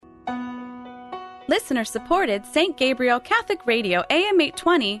Listener-supported St. Gabriel Catholic Radio AM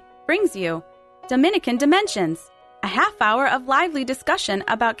 820 brings you Dominican Dimensions, a half hour of lively discussion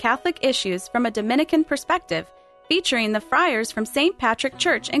about Catholic issues from a Dominican perspective, featuring the friars from St. Patrick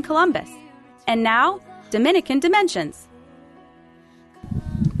Church in Columbus. And now, Dominican Dimensions.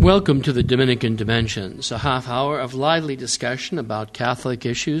 Welcome to the Dominican Dimensions, a half hour of lively discussion about Catholic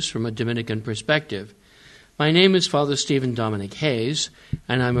issues from a Dominican perspective. My name is Father Stephen Dominic Hayes,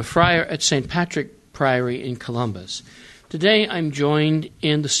 and I'm a friar at St. Patrick Priory in Columbus. Today I'm joined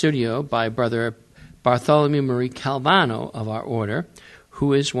in the studio by Brother Bartholomew Marie Calvano of our order,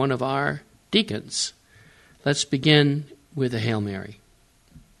 who is one of our deacons. Let's begin with a Hail Mary.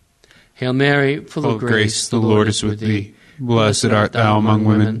 Hail Mary, full of grace, the Lord is with thee. Blessed art thou among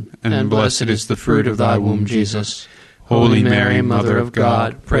women, and blessed is the fruit of thy womb, Jesus. Holy Mary, Mother of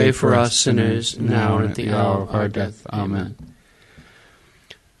God, pray for us sinners, now and at the hour of our death. Amen.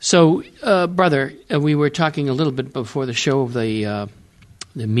 So, brother, we were talking a little bit before the show of the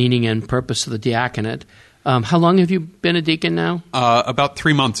meaning and purpose of the diaconate. How long have you been a deacon now? About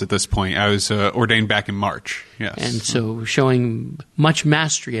 3 months at this point. I was ordained back in March, yes. And so showing much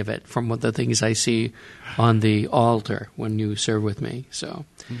mastery of it from what the things I see on the altar when you serve with me. So,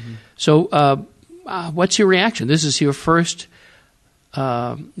 what's your reaction? This is your first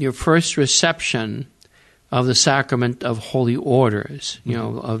reception of the sacrament of holy orders,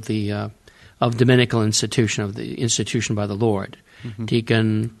 of the of Dominical institution, of the institution by the Lord,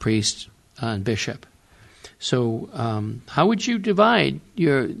 deacon, priest, and bishop. So, how would you divide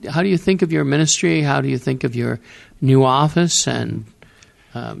how do you think of your ministry? How do you think of your new office? And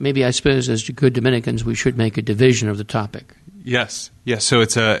maybe, I suppose, as good Dominicans, we should make a division of the topic. Yes. So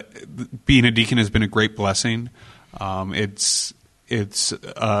being a deacon has been a great blessing. It's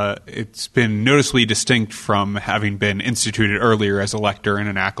been noticeably distinct from having been instituted earlier as a lector and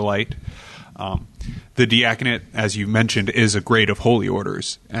an acolyte. The diaconate, as you mentioned, is a grade of holy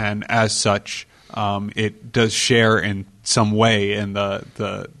orders, and as such, it does share in some way in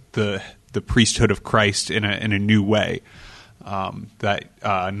the priesthood of Christ in a new way that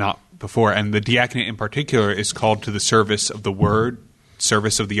not before. And the diaconate in particular is called to the service of the word,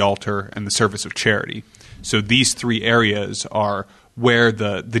 service of the altar, and the service of charity. So these three areas are where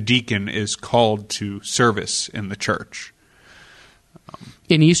the deacon is called to service in the church.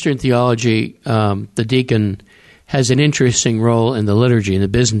 In Eastern theology, the deacon has an interesting role in the liturgy, in the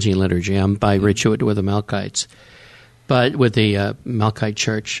Byzantine liturgy. I'm by rituate with the Melkites, but with the Melkite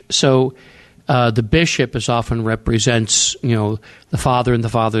Church. So the bishop is often represents, the Father and the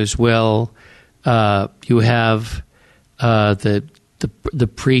Father's will. You have the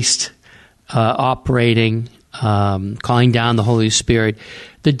priest operating, calling down the Holy Spirit.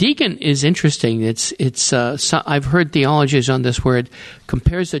 The deacon is interesting. I've heard theologies on this where it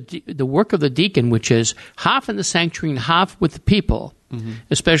compares the work of the deacon, which is half in the sanctuary and half with the people,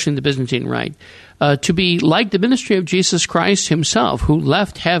 especially in the Byzantine Rite, to be like the ministry of Jesus Christ himself, who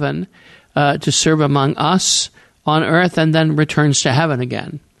left heaven to serve among us on earth and then returns to heaven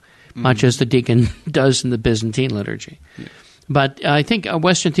again, much as the deacon does in the Byzantine liturgy. Yeah. But I think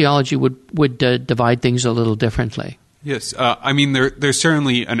Western theology would divide things a little differently. Yes. There's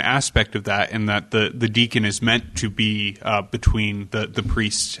certainly an aspect of that in that the deacon is meant to be between the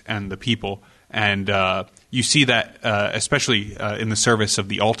priest and the people. And you see that especially in the service of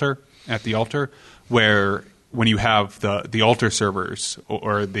the altar, at the altar, where when you have the altar servers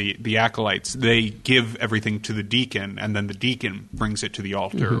or the acolytes, they give everything to the deacon, and then the deacon brings it to the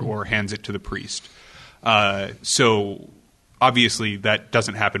altar or hands it to the priest. So obviously that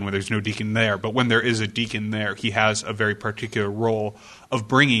doesn't happen when there's no deacon there, but when there is a deacon there, he has a very particular role of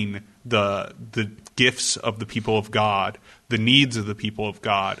bringing the gifts of the people of God, the needs of the people of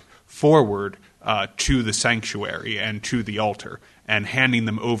God, forward to the sanctuary and to the altar, and handing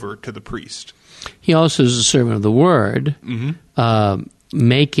them over to the priest. He also is a servant of the Word,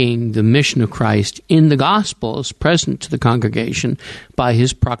 making the mission of Christ in the Gospels present to the congregation by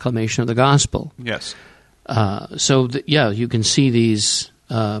his proclamation of the Gospel. Yes. You can see these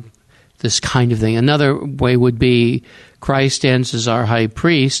this kind of thing. Another way would be Christ stands as our high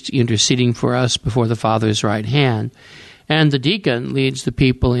priest, interceding for us before the Father's right hand, and the deacon leads the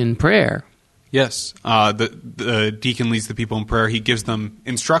people in prayer. Yes, the deacon leads the people in prayer. He gives them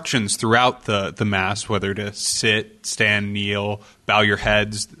instructions throughout the Mass, whether to sit, stand, kneel, bow your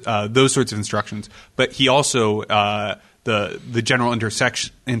heads, those sorts of instructions. But he also, the general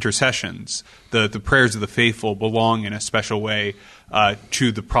intercessions, the prayers of the faithful belong in a special way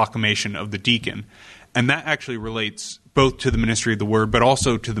to the proclamation of the deacon. And that actually relates both to the ministry of the Word, but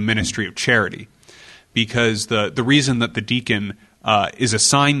also to the ministry of charity. Because the reason that the deacon is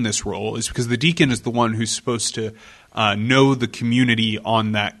assigned this role is because the deacon is the one who's supposed to know the community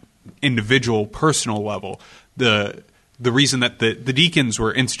on that individual personal level. The reason that the deacons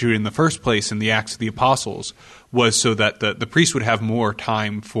were instituted in the first place in the Acts of the Apostles was so that the priest would have more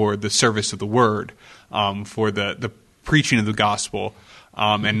time for the service of the word, for the preaching of the gospel,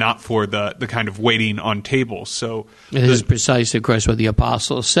 and not for the kind of waiting on tables. So this is precisely, of course, what the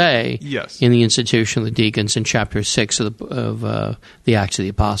apostles say in the institution of the deacons in chapter 6 of the Acts of the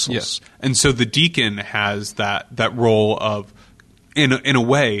Apostles. Yes. And so the deacon has that role of, in a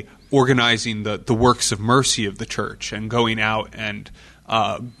way, organizing the works of mercy of the church and going out and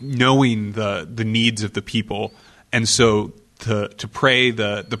knowing the needs of the people. And so to pray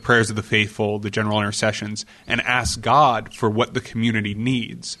the prayers of the faithful, the general intercessions, and ask God for what the community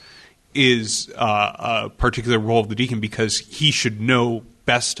needs is a particular role of the deacon, because he should know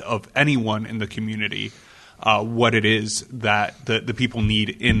best of anyone in the community what it is that the people need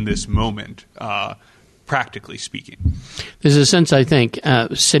in this moment, practically speaking. There's a sense, I think,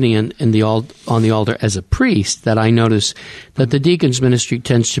 sitting on the altar as a priest, that I notice that the deacon's ministry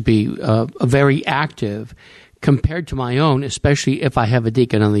tends to be very active compared to my own, especially if I have a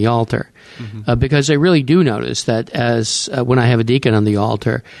deacon on the altar. Because I really do notice that when I have a deacon on the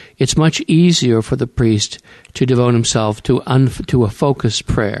altar, it's much easier for the priest to devote himself to a focused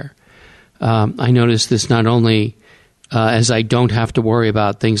prayer. I notice this not only as I don't have to worry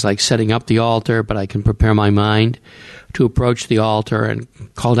about things like setting up the altar, but I can prepare my mind to approach the altar and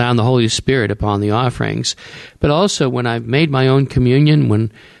call down the Holy Spirit upon the offerings. But also when I've made my own communion,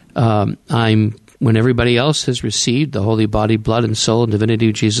 when everybody else has received the holy body, blood, and soul and divinity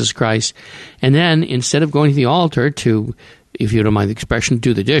of Jesus Christ, and then instead of going to the altar to, if you don't mind the expression,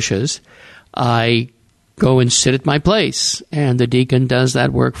 do the dishes, I go and sit at my place, and the deacon does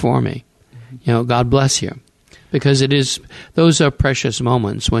that work for me. God bless you. Because those are precious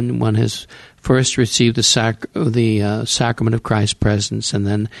moments when one has first received the sacrament of Christ's presence, and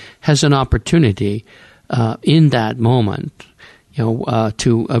then has an opportunity in that moment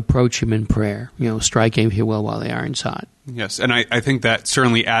to approach him in prayer, striking, if you will, while the iron's hot. Yes, and I think that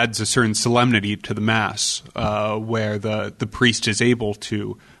certainly adds a certain solemnity to the Mass, where the priest is able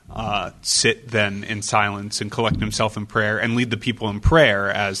to sit then in silence and collect himself in prayer and lead the people in prayer,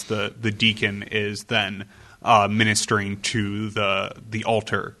 as the deacon is then ministering to the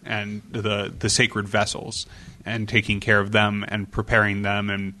altar and the sacred vessels, and taking care of them and preparing them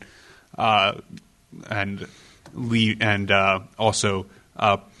and also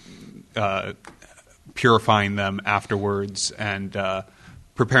purifying them afterwards, and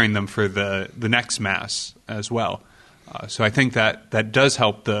preparing them for the next Mass as well. So I think that does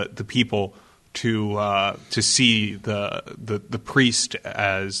help the people to see the priest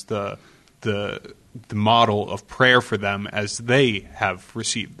as the model of prayer for them as they have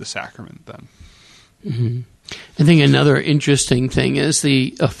received the sacrament then. Mm-hmm. I think another interesting thing is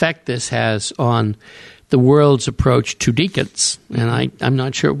the effect this has on the world's approach to deacons. And I'm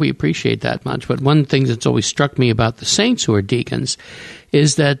not sure we appreciate that much, but one thing that's always struck me about the saints who are deacons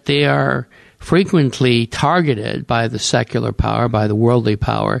is that they are frequently targeted by the secular power, by the worldly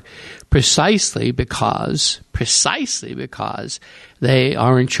power, precisely because they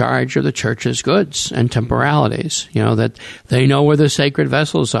are in charge of the church's goods and temporalities, that they know where the sacred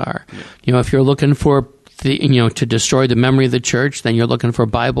vessels are. If you're looking for to destroy the memory of the church, then you're looking for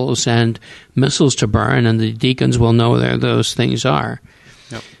Bibles and missals to burn, and the deacons will know where those things are.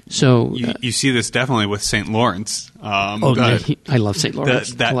 Yep. So you see this definitely with St. Lawrence. I love St.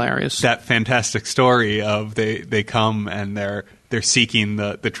 Lawrence. Hilarious. That fantastic story of they come and they're seeking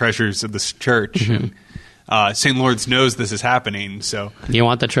the treasures of this church. Mm-hmm. And St. Lawrence knows this is happening. So you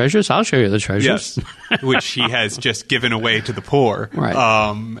want the treasures? I'll show you the treasures. Yes, which he has just given away to the poor. Right.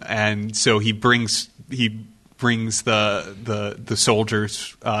 And so he brings the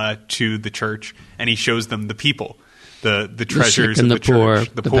soldiers to the church, and he shows them the people, the treasures and of the poor,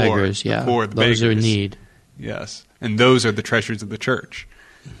 church, the beggars, the poor, the those beggars. who are in need. Yes, and those are the treasures of the church.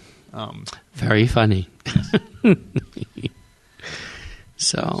 Very funny.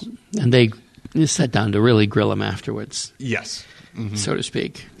 So, and they sat down to really grill him afterwards. Yes, mm-hmm. So to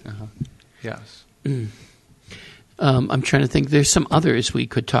speak. Uh-huh. Yes. I'm trying to think. There's some others we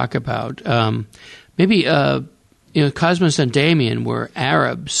could talk about. Maybe Cosmas and Damian were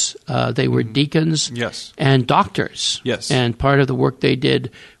Arabs. They were deacons, yes, and doctors. Yes, and part of the work they did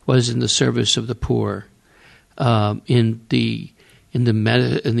was in the service of the poor, in the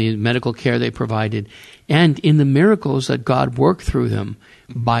medical care they provided, and in the miracles that God worked through them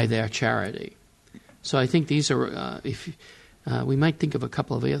by their charity. So I think these are. We might think of a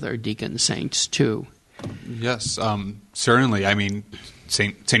couple of other deacon saints too. Yes, certainly. I mean,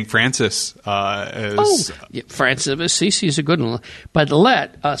 Saint Francis is... Francis of Assisi is a good one. But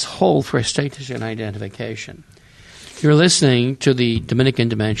let us hold for station identification. You're listening to the Dominican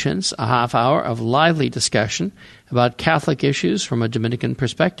Dimensions, a half hour of lively discussion about Catholic issues from a Dominican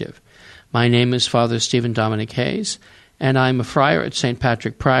perspective. My name is Father Stephen Dominic Hayes, and I'm a friar at St.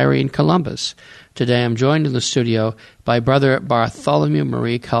 Patrick Priory in Columbus. Today I'm joined in the studio by Brother Bartholomew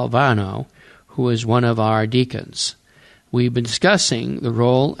Marie Calvano, who is one of our deacons. We've been discussing the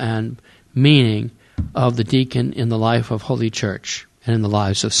role and meaning of the deacon in the life of Holy Church and in the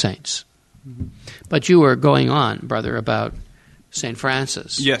lives of saints. But you were going on, Brother, about St.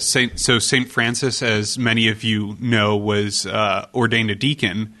 Francis. Yes, St. Francis, as many of you know, was ordained a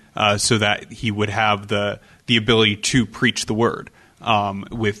deacon so that he would have the ability to preach the word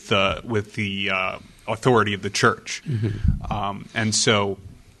with the authority of the Church, and so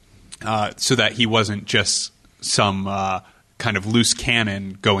that he wasn't just some kind of loose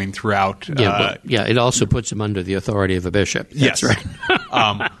cannon going throughout. It also puts him under the authority of a bishop. That's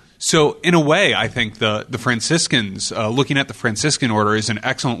right. So in a way, I think the Franciscans, looking at the Franciscan order, is an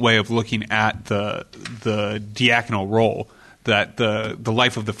excellent way of looking at the diaconal role. That the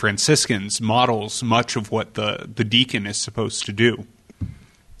life of the Franciscans models much of what the deacon is supposed to do.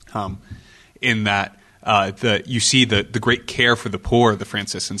 In that you see the great care for the poor the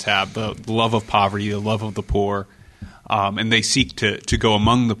Franciscans have, the love of poverty, the love of the poor, and they seek to go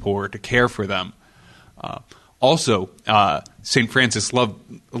among the poor, to care for them. Also, St. Francis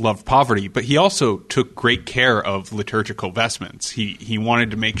loved poverty, but he also took great care of liturgical vestments. He wanted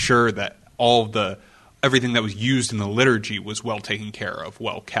to make sure that everything that was used in the liturgy was well taken care of,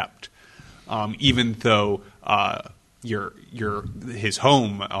 well kept. Even though his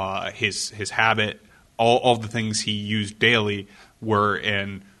home, his habit, all the things he used daily were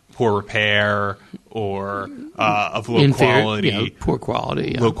in poor repair or of low quality, poor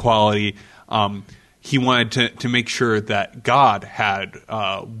quality, low quality. He wanted to make sure that God had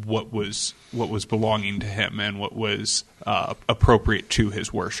what was belonging to him and what was appropriate to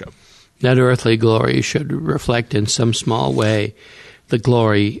his worship. That earthly glory should reflect in some small way the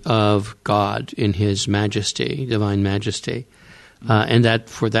glory of God in His majesty, divine majesty. And that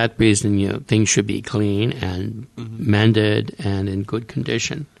for that reason, things should be clean and mended and in good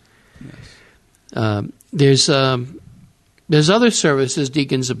condition. Yes. There's other services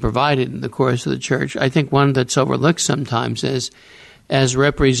deacons have provided in the course of the church. I think one that's overlooked sometimes is as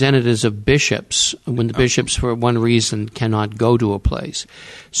representatives of bishops, when the bishops, for one reason, cannot go to a place.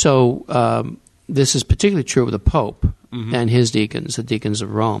 So this is particularly true of the Pope and his deacons, the deacons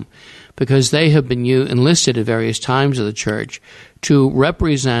of Rome, because they have been enlisted at various times of the church to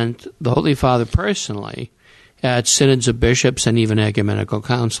represent the Holy Father personally at synods of bishops and even ecumenical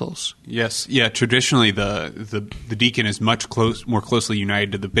councils. Yes, yeah. Traditionally, the deacon is much more closely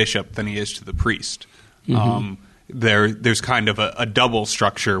united to the bishop than he is to the priest. There's kind of a double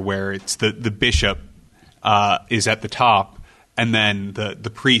structure where it's the bishop is at the top, and then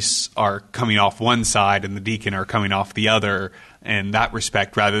the priests are coming off one side and the deacon are coming off the other in that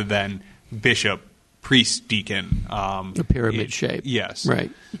respect, rather than bishop, priest, deacon. A pyramid shape. Yes. Right.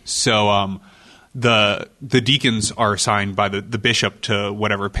 So the deacons are assigned by the bishop to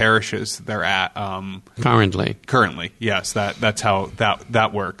whatever parishes they're at. Currently, yes. That's how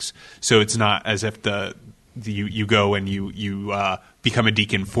that works. So it's not as if you go and you become a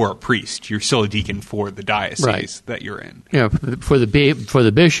deacon for a priest. You're still a deacon for the diocese that you're in. Yeah, for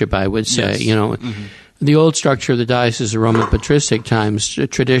the bishop, I would say. Yes. The old structure of the Diocese of Roman patristic times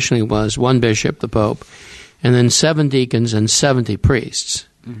traditionally was one bishop, the Pope, and then 7 deacons and 70 priests.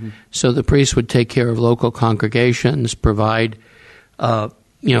 So the priest would take care of local congregations, provide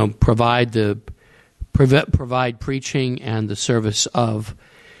preaching and the service of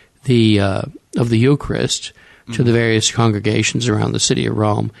the Eucharist to the various congregations around the city of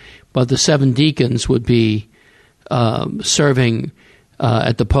Rome. But the 7 deacons would be serving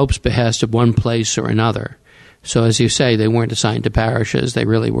at the Pope's behest of one place or another. So as you say, they weren't assigned to parishes. They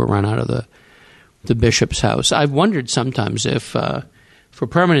really were run out of the bishop's house. I've wondered sometimes if, for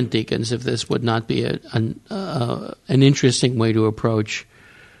permanent deacons, if this would not be an interesting way to approach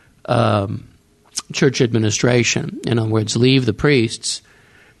church administration. In other words, leave the priests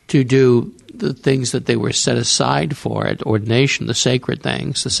to do the things that they were set aside for at ordination, the sacred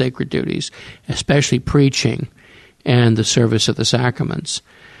things, the sacred duties, especially preaching and the service of the sacraments.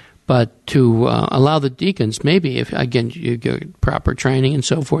 But to allow the deacons, maybe if, again, you get proper training and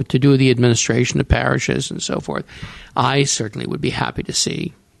so forth, to do the administration of parishes and so forth, I certainly would be happy to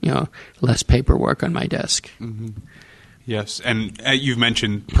see, less paperwork on my desk. Yes, and you've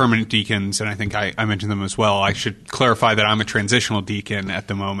mentioned permanent deacons, and I think I mentioned them as well. I should clarify that I'm a transitional deacon at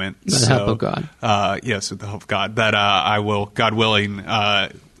the moment. With the help of God. Yes, with the help of God. That I will, God willing,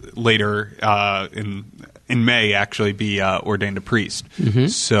 later in May actually be ordained a priest. Mm-hmm.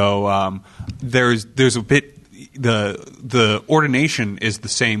 So there's a bit. The ordination is the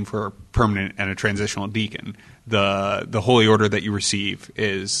same for a permanent and a transitional deacon. The holy order that you receive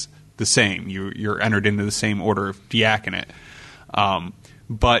is the same. You're entered into the same order of diaconate.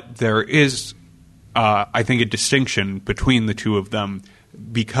 But there is, I think, a distinction between the two of them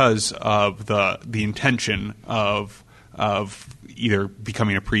because of the intention of either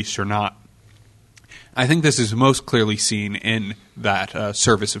becoming a priest or not. I think this is most clearly seen in that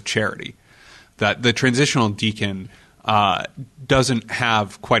service of charity, that the transitional deacon doesn't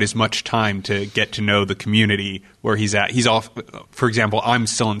have quite as much time to get to know the community where he's at. He's off. For example, I'm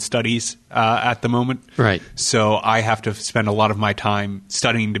still in studies at the moment, right? So I have to spend a lot of my time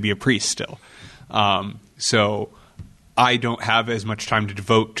studying to be a priest still. So I don't have as much time to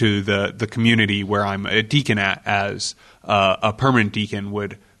devote to the community where I'm a deacon at as a permanent deacon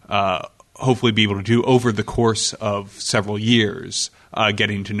would hopefully be able to do over the course of several years.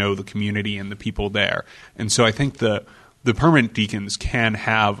 Getting to know the community and the people there, and so I think the permanent deacons can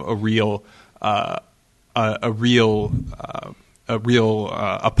have a real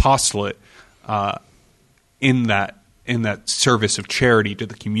apostolate in that service of charity to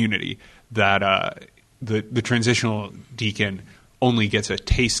the community that the transitional deacon only gets a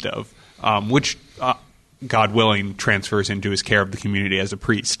taste of, which God willing transfers into his care of the community as a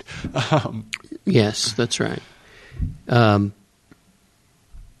priest. Yes, that's right.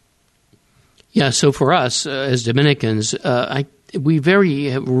 Yeah, so for us as Dominicans, we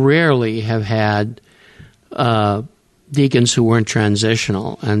very rarely have had deacons who weren't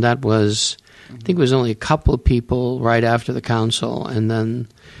transitional, and that was, I think it was only a couple of people right after the council, and then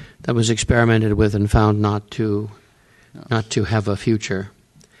that was experimented with and found not to have a future.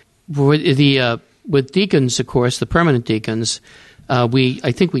 With deacons, of course, the permanent deacons,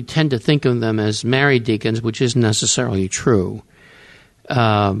 I think we tend to think of them as married deacons, which isn't necessarily true.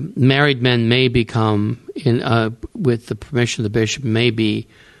 Married men may become, with the permission of the bishop, may be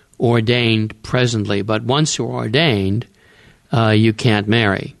ordained presently, but once you're ordained, you can't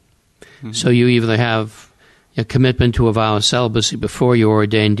marry. Mm-hmm. So you either have a commitment to a vow of celibacy before you're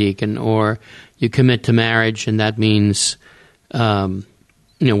ordained deacon, or you commit to marriage, and that means,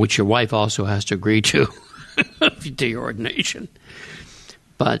 which your wife also has to agree to, to your ordination.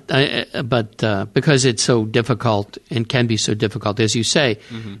 But because it's so difficult and can be so difficult, as you say,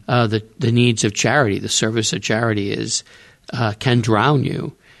 mm-hmm. The needs of charity, the service of charity can drown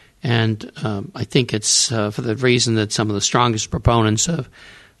you. And I think it's for the reason that some of the strongest proponents of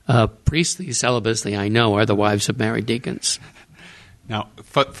priestly celibacy I know are the wives of married deacons. Now,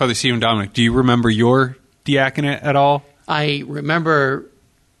 Father Stephen Dominic, do you remember your diaconate at all? I remember,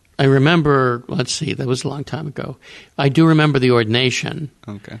 let's see, that was a long time ago. I do remember the ordination,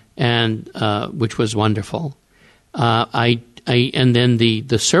 okay, and which was wonderful. And then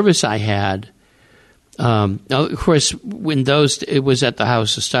the service I had, of course, it was at the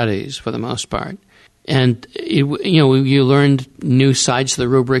House of Studies for the most part. And, you learned new sides of the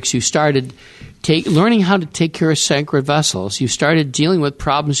rubrics. You started learning how to take care of sacred vessels. You started dealing with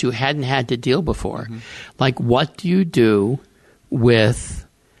problems you hadn't had to deal before. Mm-hmm. Like, what do you do with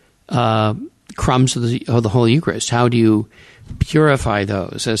crumbs of the Holy Eucharist? How do you purify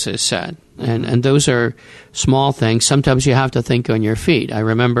those, as is said? And those are small things. Sometimes you have to think on your feet. I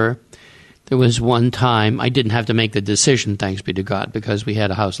remember there was one time I didn't have to make the decision, thanks be to God, because we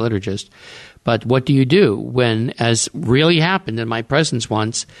had a house liturgist. But what do you do when, as really happened in my presence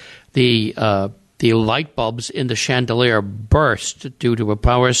once, the light bulbs in the chandelier burst due to a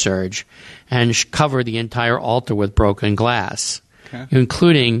power surge and covered the entire altar with broken glass, okay,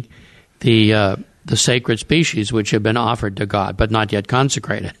 including the sacred species which had been offered to God but not yet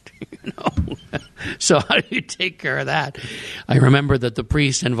consecrated. So how do you take care of that? I remember that the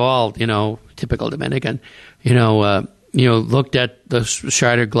priest involved, typical Dominican, looked at the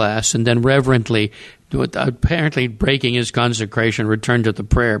shattered glass and then reverently, apparently breaking his consecration, returned to the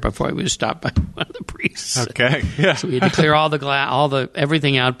prayer before he was stopped by one of the priests. Okay, yeah. So we had to clear all the glass,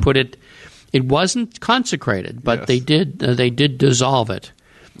 everything out, put it. It wasn't consecrated, but yes, they did dissolve it,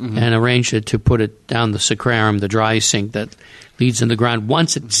 mm-hmm, and arranged it to put it down the sacrarum, the dry sink that leads in the ground.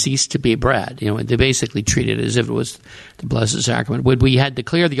 Once it ceased to be bread, they basically treated it as if it was the Blessed Sacrament. We had to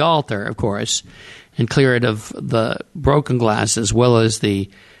clear the altar, of course, and clear it of the broken glass as well as the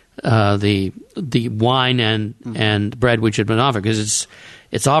wine and bread which had been offered, because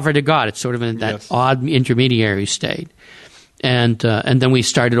it's offered to God. It's sort of in that Yes. odd intermediary state. And then we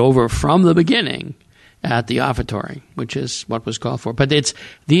started over from the beginning at the offertory, which is what was called for. But it's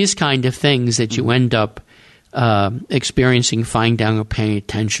these kind of things that you end up experiencing, finding down, or paying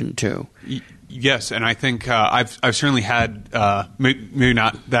attention to. Yes, and I think I've certainly had maybe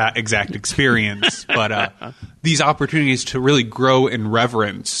not that exact experience, but these opportunities to really grow in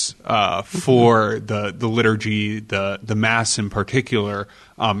reverence for the liturgy, the Mass in particular,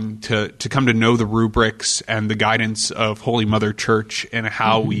 to come to know the rubrics and the guidance of Holy Mother Church and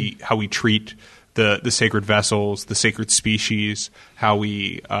how we treat the sacred vessels, the sacred species, how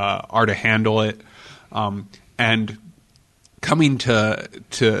we are to handle it, and coming to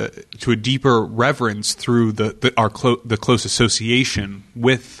a deeper reverence through the close association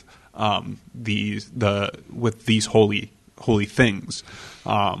with these holy things.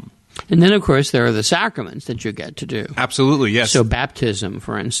 And then, of course, there are the sacraments that you get to do. Absolutely, yes. So baptism,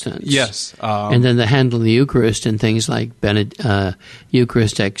 for instance. Yes. And then the handle of the Eucharist and things like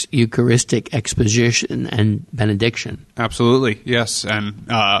Eucharistic exposition and benediction. Absolutely, yes.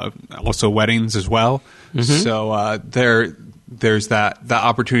 And also weddings as well. So there's that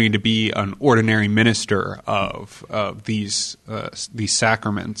opportunity to be an ordinary minister of these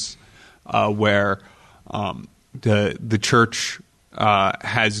sacraments, where the Church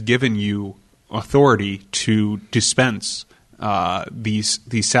has given you authority to dispense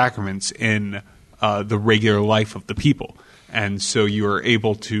these sacraments in the regular life of the people, and so you are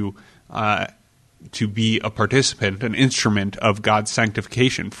able to be a participant, an instrument of God's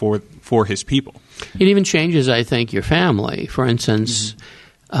sanctification for His people. It even changes, I think, your family. For instance,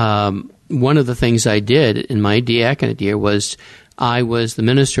 one of the things I did in my diaconate year was I was the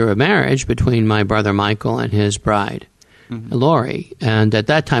minister of marriage between my brother Michael and his bride, Lori. And at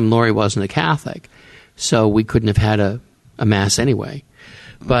that time, Lori wasn't a Catholic, so we couldn't have had a Mass anyway.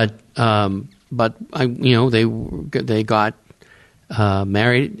 But they got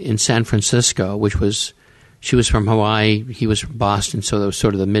married in San Francisco, which was. She was from Hawaii, he was from Boston, so that was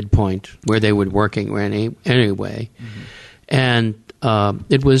sort of the midpoint where they were working anyway. And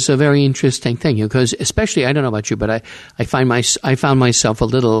it was a very interesting thing, because especially, I don't know about you, but I found myself a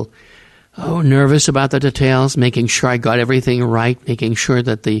little nervous about the details, making sure I got everything right, making sure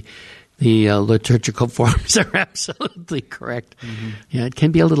that the liturgical forms are absolutely correct. Yeah, it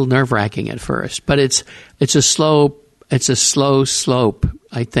can be a little nerve-wracking at first, but it's a slow slope,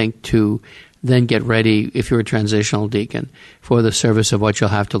 I think, to then get ready, if you're a transitional deacon, for the service of what you'll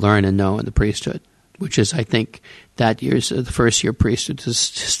have to learn and know in the priesthood, which is, I think, the first year priesthood is a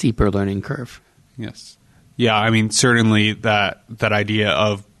steeper learning curve. Yes. Yeah, I mean, certainly that idea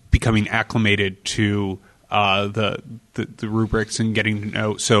of becoming acclimated to the rubrics and getting to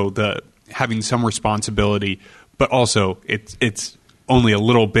know, so having some responsibility, but also it's only a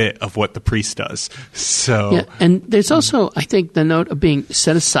little bit of what the priest does. So, yeah, and there's also, I think, the note of being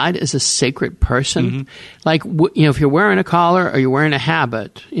set aside as a sacred person. Like, if you're wearing a collar or you're wearing a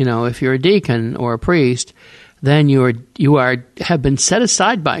habit, if you're a deacon or a priest, then you have been set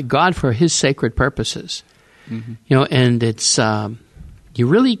aside by God for His sacred purposes. And it's you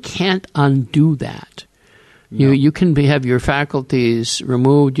really can't undo that. No. You can have your faculties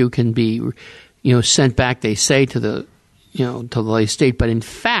removed. You can be, sent back. They say to the lay state, but in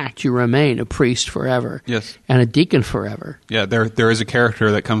fact, you remain a priest forever. Yes. And a deacon forever. Yeah, there is a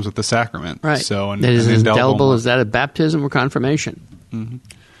character that comes with the sacrament. Right. So, that is indelible as that of baptism or confirmation.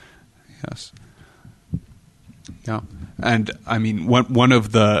 Yes. Yeah. And I mean, one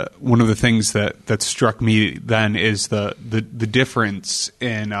of the things that struck me then is the difference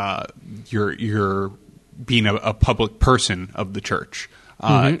in your being a public person of the Church.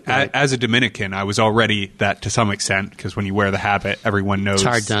 Right. As a Dominican, I was already that to some extent, because when you wear the habit, everyone knows. It's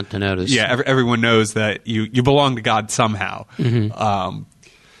hard not to notice. Yeah, everyone knows that you belong to God somehow.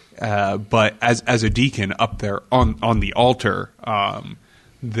 But as a deacon up there on the altar,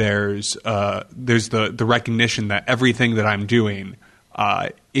 there's the recognition that everything that I'm doing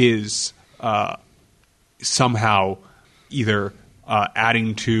is somehow either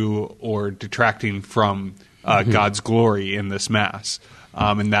adding to or detracting from God's glory in this Mass.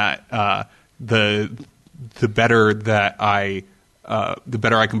 And that the better that the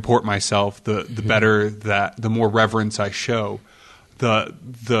better I comport myself, the better that the more reverence I show,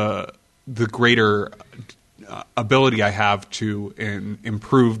 the greater ability I have to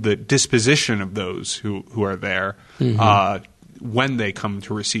improve the disposition of those who are there when they come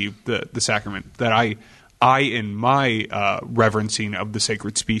to receive the sacrament. That I in my reverencing of the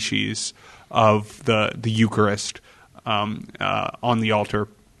sacred species of the Eucharist on the altar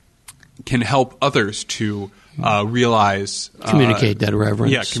can help others to realize... communicate that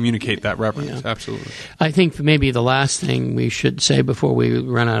reverence. Yeah, communicate that reverence, Yeah. absolutely. I think maybe the last thing we should say before we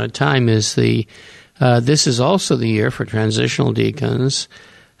run out of time is this is also the year for transitional deacons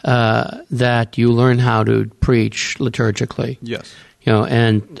that you learn how to preach liturgically. Yes.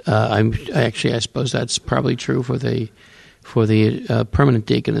 And I suppose that's probably true for the permanent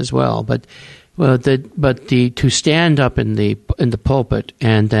deacon as well. But to stand up in the pulpit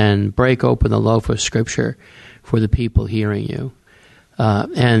and then break open the loaf of Scripture for the people hearing you,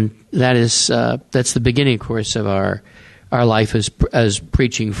 and that's the beginning, of course, of our life as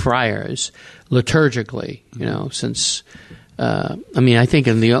preaching friars liturgically. Since. I think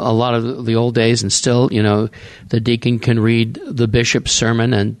in a lot of the old days, and still, the deacon can read the bishop's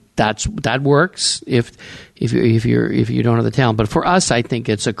sermon, and that works if you don't have the talent. But for us, I think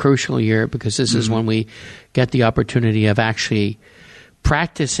it's a crucial year because this is when we get the opportunity of actually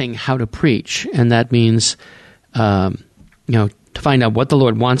practicing how to preach, and that means, to find out what the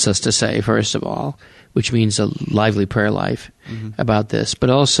Lord wants us to say first of all, which means a lively prayer life about this, but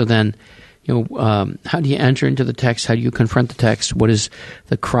also then. How do you enter into the text? How do you confront the text? What is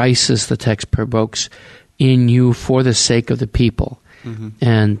the crisis the text provokes in you for the sake of the people?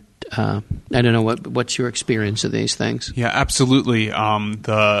 And I don't know what's your experience of these things. Yeah, absolutely.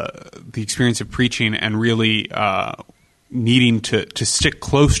 The experience of preaching and really needing to stick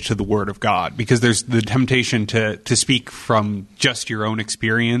close to the Word of God, because there's the temptation to speak from just your own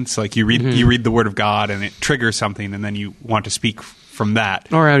experience. Like you read the Word of God and it triggers something, and then you want to speak from that.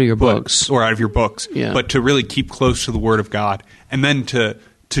 Or out of your books. Or out of your books. Yeah. But to really keep close to the Word of God, and then to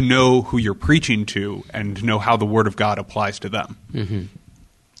know who you're preaching to and to know how the Word of God applies to them. Mm-hmm.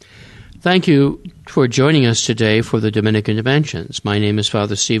 Thank you for joining us today for the Dominican Dimensions. My name is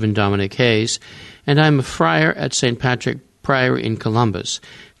Father Stephen Dominic Hayes, and I'm a friar at St. Patrick Priory in Columbus.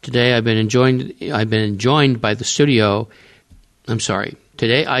 Today I've been joined by the studio.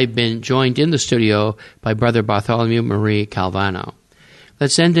 Today I've been joined in the studio by Brother Bartholomew Marie Calvano.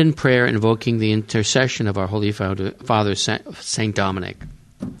 Let's end in prayer, invoking the intercession of our Holy Father, St. Dominic.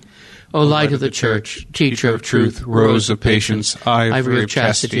 O light of the Church, teacher of truth, rose of patience, ivory of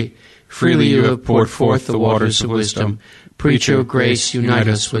chastity, freely you have poured forth the waters of wisdom. Preacher of grace, unite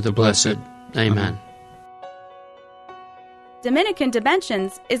us with the blessed. Amen. Dominican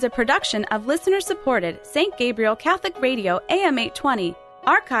Dimensions is a production of listener-supported St. Gabriel Catholic Radio AM 820.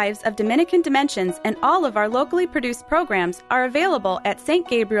 Archives of Dominican Dimensions and all of our locally produced programs are available at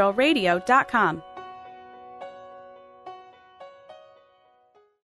stgabrielradio.com.